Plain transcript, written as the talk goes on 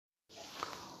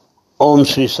Om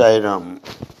Sri Sai Ram.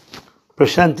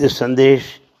 Prashanti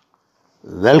Sandesh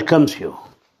welcomes you.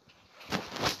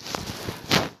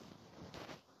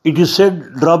 It is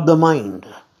said, drop the mind.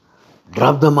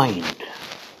 Drop the mind.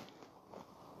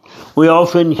 We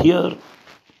often hear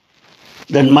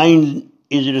that mind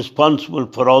is responsible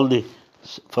for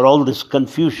all this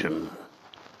confusion,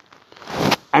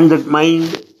 and that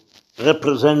mind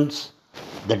represents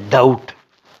the doubt,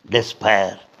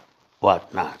 despair,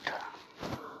 whatnot.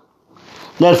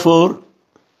 Therefore,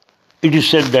 it is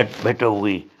said that better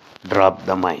we drop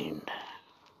the mind.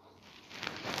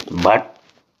 But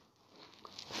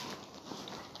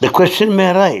the question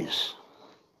may arise,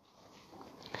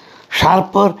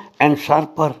 sharper and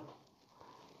sharper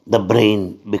the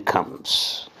brain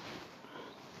becomes.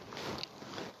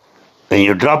 When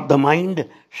you drop the mind,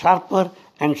 sharper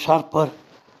and sharper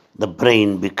the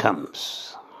brain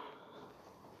becomes.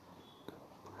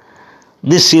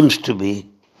 This seems to be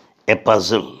a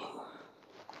puzzle.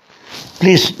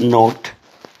 Please note,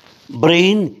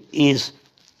 brain is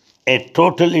a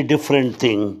totally different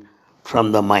thing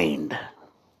from the mind.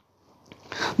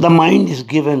 The mind is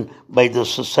given by the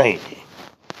society.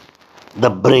 The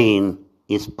brain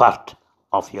is part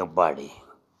of your body.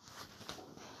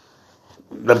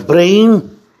 The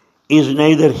brain is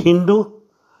neither Hindu,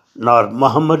 nor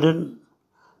Mohammedan,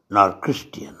 nor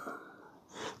Christian.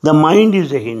 The mind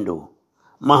is a Hindu,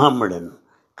 Mohammedan,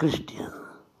 Christian.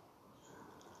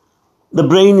 The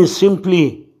brain is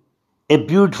simply a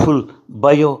beautiful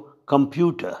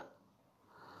biocomputer.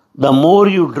 The more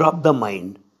you drop the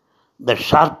mind, the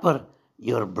sharper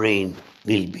your brain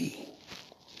will be,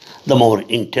 the more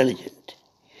intelligent.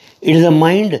 It is the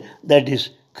mind that is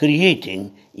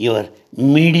creating your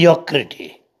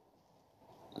mediocrity.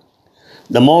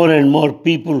 The more and more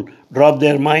people drop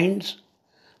their minds,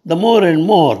 the more and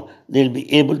more they'll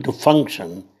be able to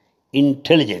function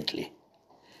intelligently,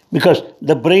 because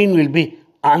the brain will be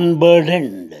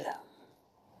unburdened.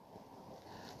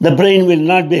 The brain will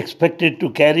not be expected to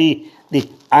carry the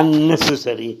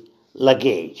unnecessary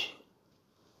luggage.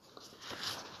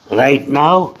 Right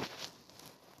now,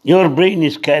 your brain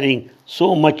is carrying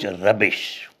so much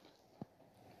rubbish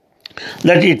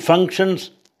that it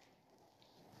functions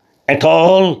at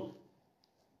all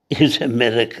is a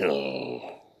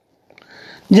miracle.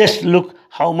 Just look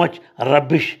how much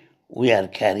rubbish we are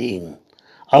carrying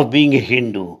of being a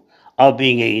Hindu, of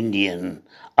being an Indian,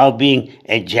 of being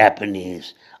a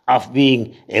Japanese, of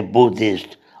being a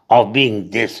Buddhist, of being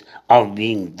this, of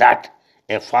being that,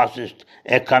 a fascist,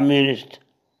 a communist.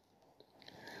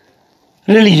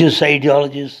 Religious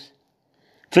ideologies,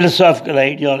 philosophical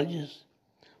ideologies,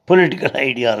 political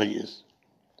ideologies.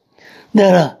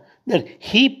 They're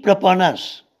heaped upon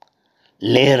us,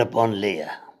 layer upon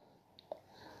layer.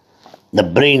 The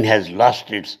brain has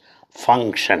lost its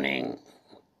functioning.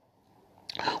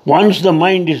 Once the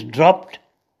mind is dropped,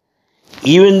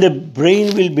 even the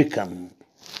brain will become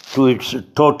to its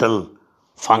total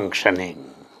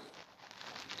functioning.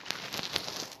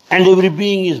 And every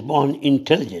being is born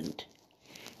intelligent.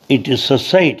 It is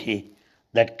society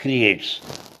that creates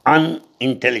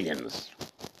unintelligence.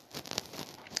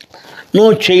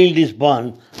 No child is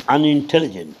born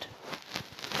unintelligent.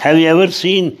 Have you ever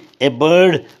seen a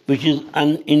bird which is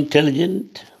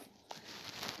unintelligent?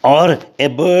 Or a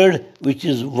bird which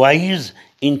is wise,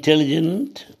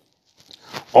 intelligent?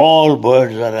 All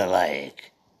birds are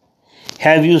alike.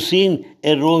 Have you seen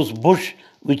a rose bush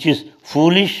which is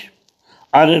foolish?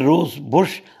 Or a rose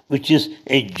bush which is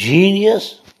a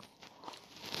genius?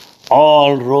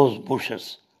 All rose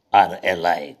bushes are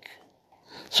alike.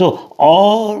 So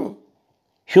all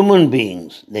human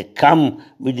beings, they come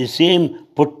with the same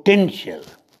potential,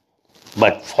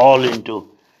 but fall into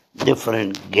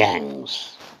different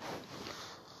gangs.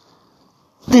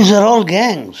 These are all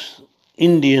gangs.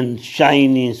 Indian,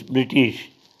 Chinese,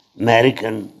 British,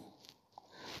 American.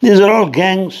 These are all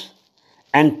gangs,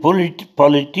 and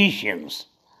politicians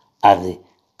are the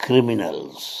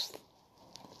criminals.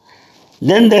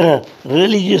 Then there are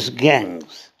religious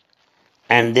gangs,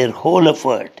 and their whole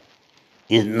effort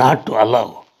is not to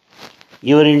allow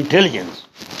your intelligence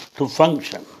to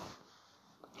function.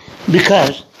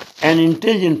 Because an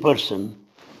intelligent person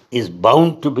is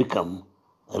bound to become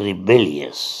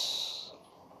rebellious.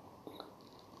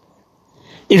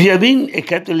 If you have been a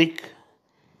Catholic,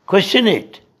 question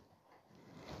it.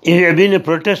 If you have been a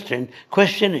Protestant,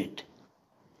 question it.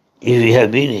 If you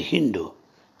have been a Hindu,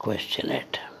 question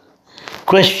it.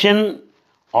 Question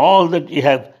all that you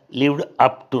have lived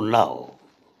up to now.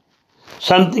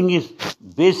 Something is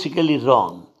basically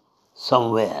wrong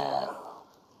somewhere.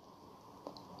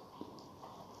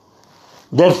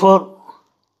 Therefore,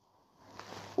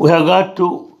 We have got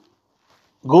to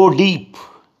go deep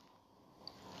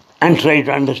and try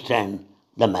to understand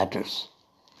the matters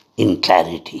in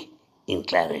clarity.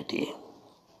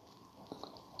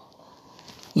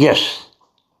 Yes,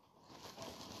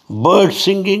 birds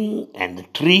singing and the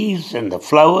trees and the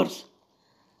flowers,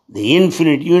 the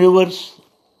infinite universe,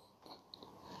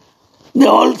 they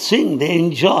all sing, they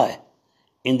enjoy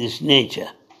in this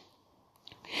nature.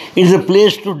 It is a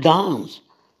place to dance,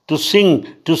 to sing,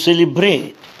 to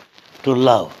celebrate, to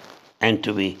love and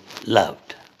to be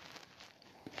loved.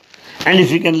 And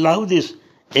if you can love this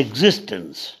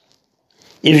existence,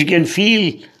 if you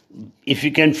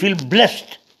can feel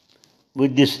blessed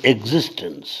with this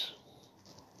existence,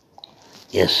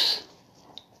 yes,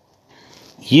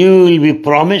 you will be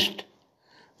promised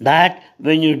that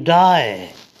when you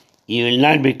die, you will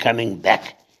not be coming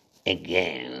back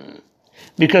again.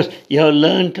 Because you have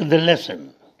learned the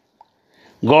lesson.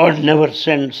 God never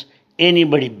sends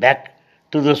anybody back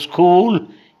to the school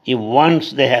if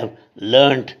once they have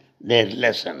learned their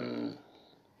lesson.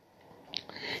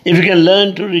 If you can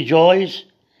learn to rejoice,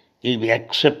 you will be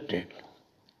accepted.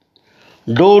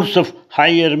 Doors of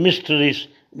higher mysteries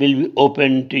will be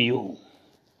opened to you.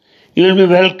 You will be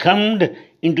welcomed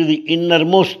into the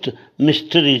innermost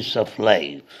mysteries of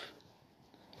life.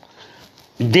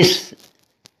 This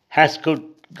has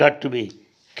got to be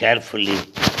carefully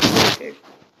noted.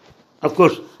 Of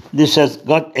course, this has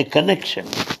got a connection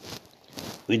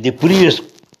with the previous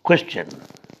question,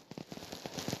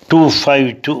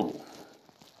 252,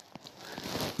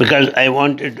 because I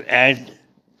wanted to add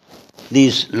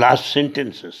these last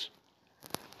sentences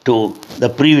to the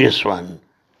previous one,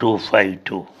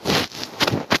 252.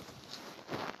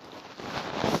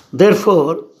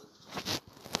 Therefore,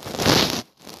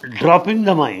 dropping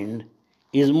the mind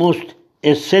is most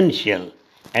essential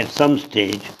at some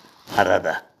stage or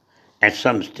other.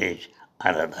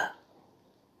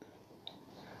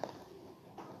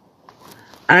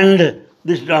 And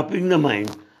this dropping the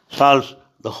mind solves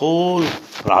the whole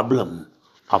problem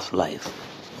of life.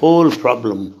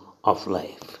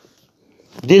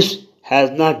 This has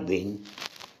not been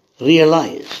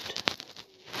realized.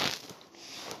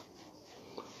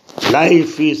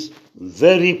 Life is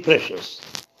very precious,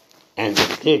 and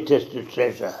the greatest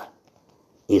treasure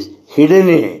is hidden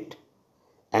in it,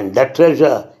 and that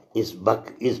treasure is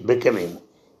becoming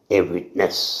a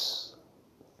witness.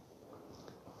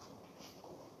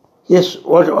 Yes,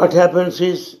 what happens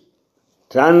is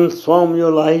transform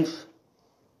your life,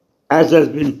 as has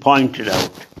been pointed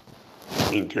out,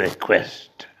 into a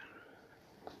quest.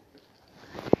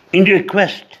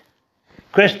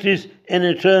 Quest is an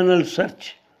eternal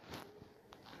search.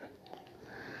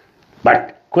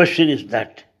 But question is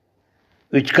that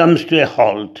which comes to a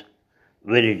halt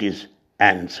when it is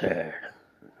answered.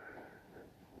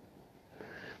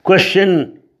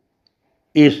 Question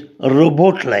is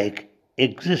robot-like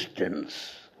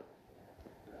existence.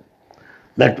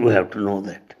 That we have to know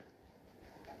that.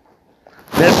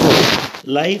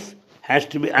 Therefore, life has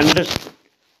to be understood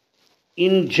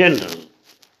in general,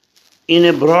 in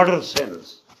a broader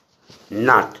sense,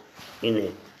 not in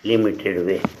a limited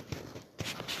way.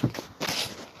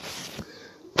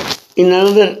 In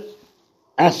another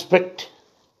aspect,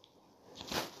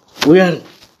 we are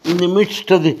in the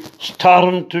midst of the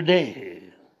storm today.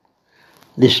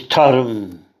 The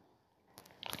storm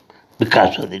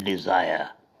because of the desire.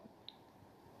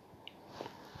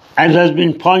 As has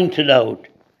been pointed out,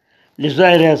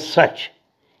 desire as such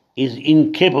is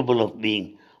incapable of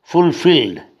being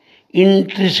fulfilled.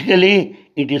 Intrinsically,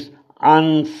 it is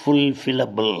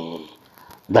unfulfillable.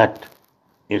 That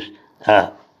is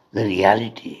the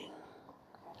reality.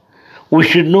 We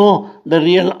should know the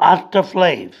real art of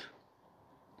life.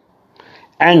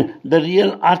 And the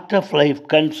real art of life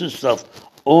consists of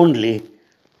only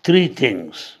three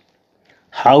things: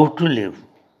 how to live,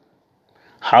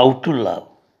 how to love,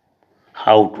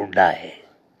 how to die.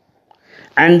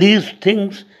 And these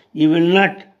things you will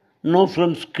not know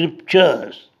from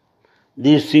scriptures.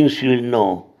 These things you will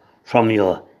know from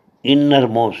your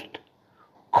innermost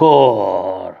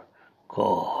core.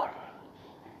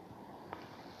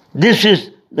 This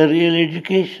is the real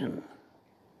education,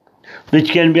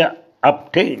 which can be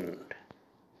obtained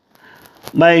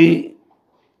by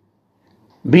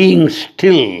being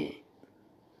still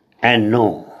and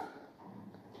know,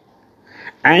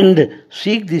 and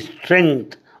seek the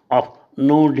strength of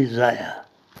no desire,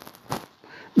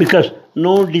 because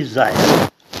no desire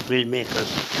will make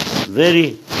us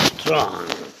very strong.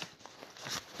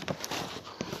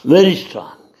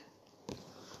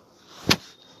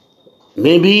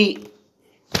 Maybe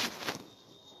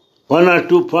one or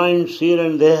 2 points here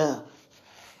and there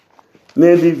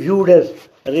may be viewed as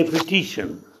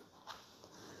repetition,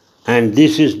 and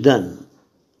this is done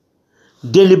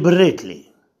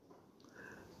deliberately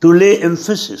to lay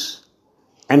emphasis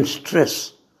and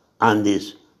stress on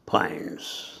these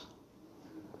points.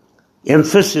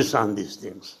 Emphasis on these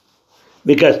things.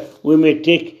 Because we may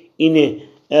take in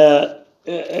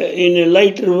a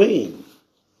lighter vein.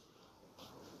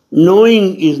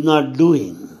 Knowing is not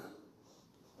doing.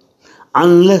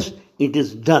 Unless it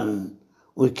is done,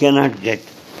 we cannot get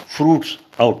fruits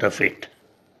out of it.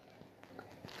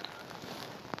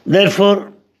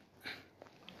 Therefore,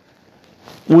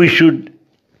 we should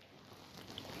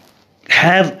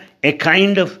have a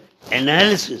kind of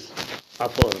analysis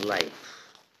of our life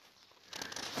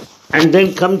and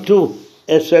then come to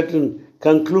a certain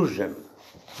conclusion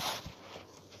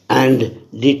and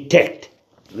detect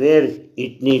where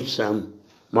it needs some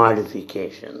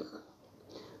modification,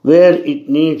 where it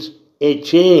needs a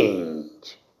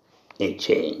change.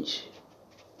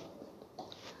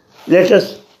 Let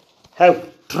us have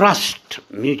trust,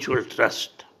 mutual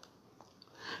trust.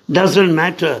 Doesn't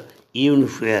matter even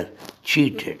if we are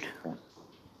cheated.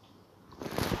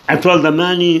 After all, the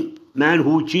man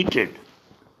who cheated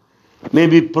may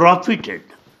be profited.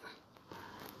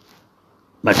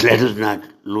 But let us not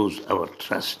lose our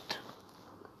trust.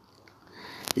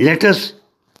 Let us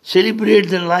celebrate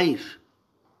the life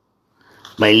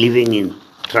by living in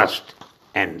trust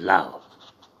and love.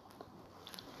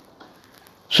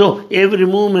 So every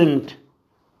moment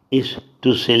is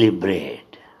to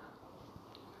celebrate.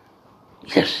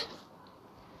 Yes.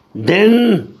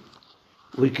 Then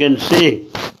we can say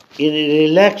in a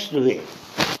relaxed way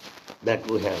that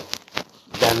we have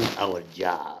done our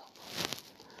job.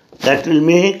 That will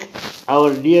make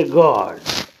our dear God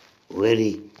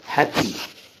very happy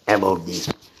about this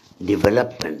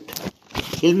development.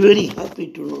 He'll be very happy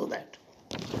to know that.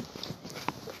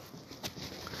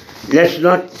 Let's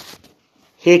not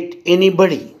hate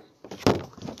anybody.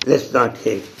 Let's not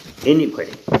hate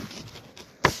anybody.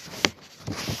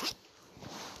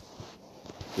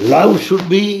 Love should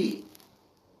be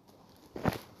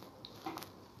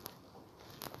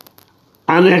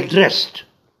unaddressed.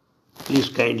 Please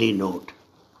kindly note.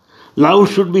 Love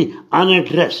should be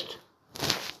unaddressed.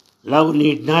 Love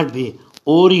need not be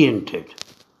oriented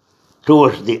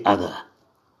towards the other.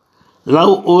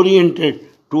 Love oriented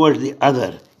towards the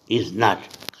other is not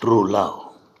true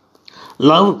love.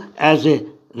 Love as a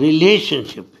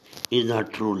relationship is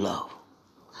not true love.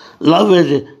 Love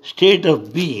as a state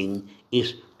of being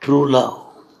is true love.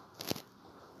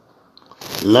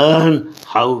 Learn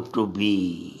how to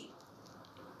be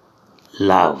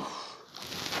love.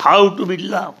 How to be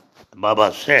love?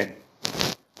 Baba said,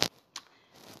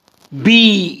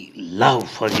 be love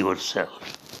for yourself.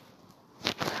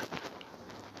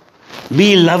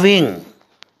 Be loving.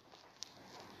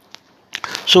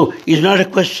 So it's not a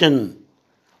question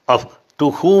of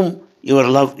to whom your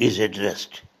love is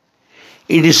addressed.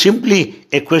 It is simply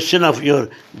a question of your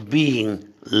being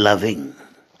loving.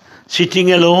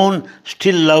 Sitting alone,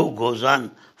 still love goes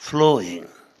on flowing.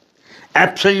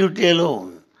 Absolutely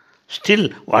alone, still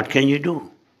what can you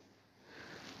do?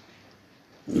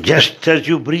 Just as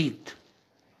you breathe,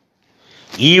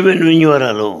 even when you are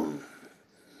alone,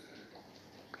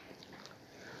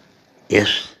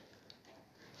 yes,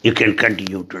 you can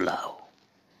continue to love.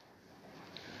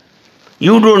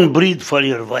 You don't breathe for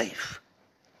your wife.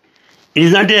 It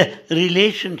is not a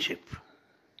relationship.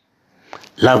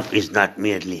 Love is not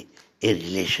merely a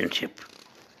relationship.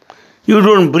 You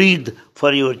don't breathe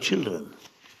for your children.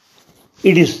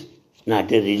 It is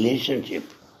not a relationship.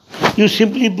 You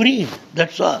simply breathe,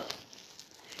 that's all.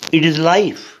 It is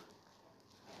life.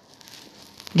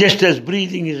 Just as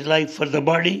breathing is life for the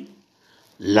body,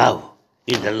 love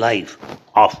is the life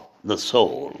of the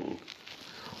soul.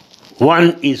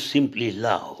 One is simply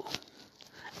love.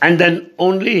 And then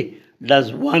only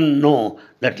does one know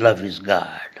that love is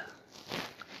God.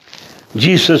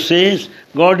 Jesus says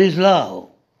God is love.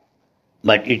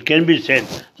 But it can be said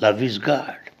love is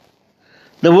God.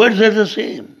 The words are the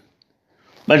same.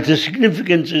 But the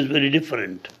significance is very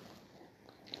different.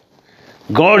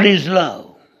 God is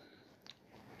love.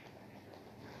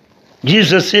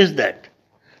 Jesus says that.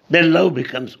 Then love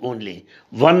becomes only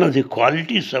one of the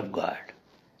qualities of God.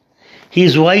 He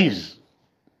is wise,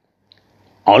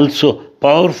 also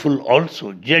powerful,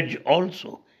 also judge,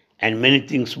 also, and many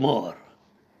things more.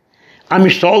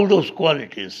 Amidst all those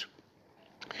qualities,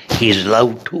 He is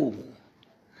love too.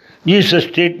 Jesus'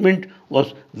 statement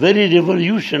was very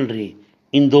revolutionary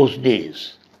in those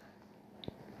days.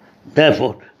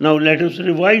 Therefore, now let us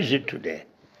revise it today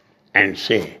and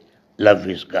say, love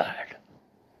is God.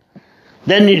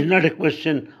 then it's not a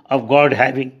question of God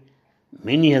having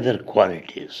many other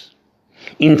qualities.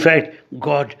 In fact,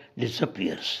 God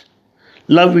disappears.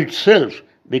 Love itself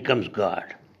becomes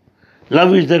God.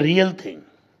 Love is the real thing.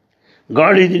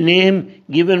 God is the name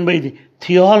given by the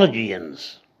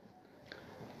theologians.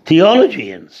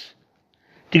 Theologians,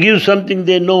 to give something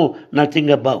they know nothing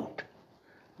about.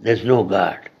 There's no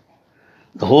God.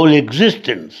 The whole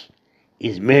existence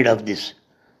is made of this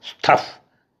stuff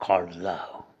called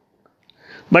love.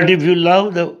 But if you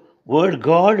love the word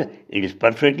God, it is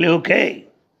perfectly okay.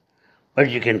 But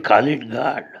you can call it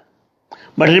God.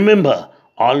 But remember,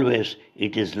 always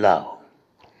it is love.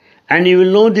 And you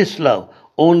will know this love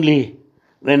only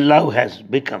when love has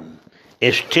become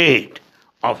a state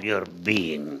of your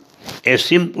being, a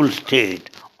simple state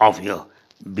of your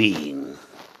being.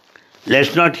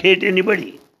 Let's not hate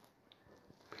anybody.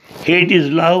 Hate is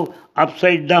love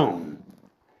upside down.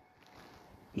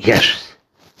 Yes,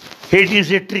 hate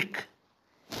is a trick.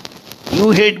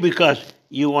 You hate because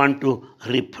you want to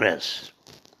repress.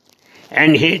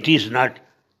 And hate is not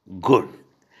good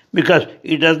because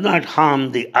it does not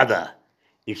harm the other.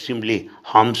 It simply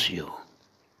harms you.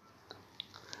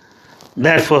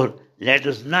 Therefore, let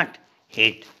us not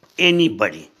hate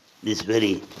anybody. This is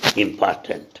very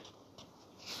important.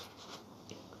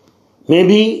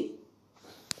 Maybe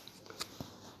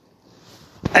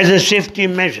as a safety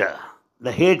measure,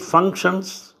 the hate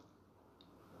functions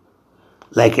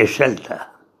like a shelter.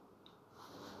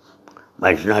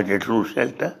 But it's not a true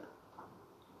shelter.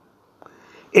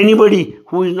 Anybody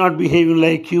who is not behaving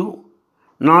like you,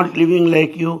 not living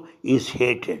like you, is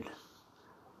hated.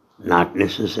 Not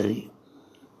necessary.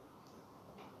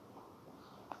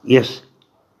 Yes.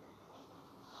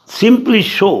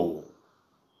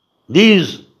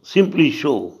 These simply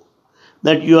show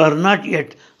that you are not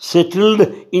yet settled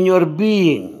in your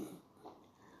being,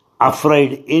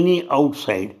 afraid any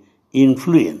outside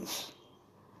influence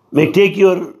may take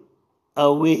you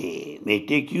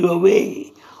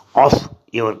away off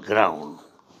your ground.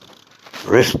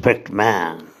 Respect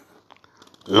man,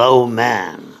 love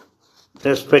man,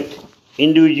 respect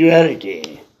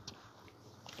individuality,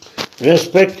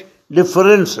 respect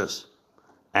differences,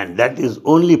 and that is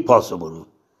only possible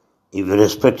if you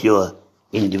respect your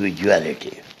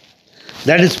individuality.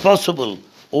 That is possible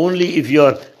only if you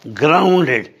are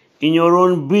grounded in your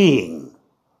own being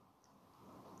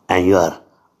and you are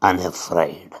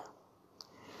unafraid.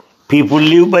 People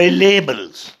live by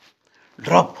labels.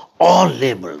 Drop all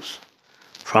labels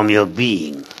from your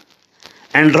being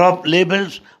and drop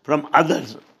labels from other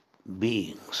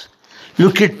beings.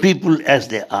 Look at people as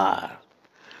they are.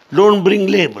 Don't bring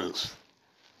labels.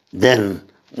 Then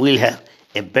we'll have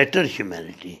a better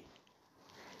humanity,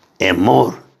 a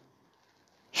more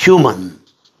human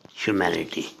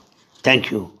humanity.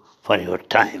 Thank you for your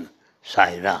time.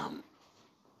 Sai Ram.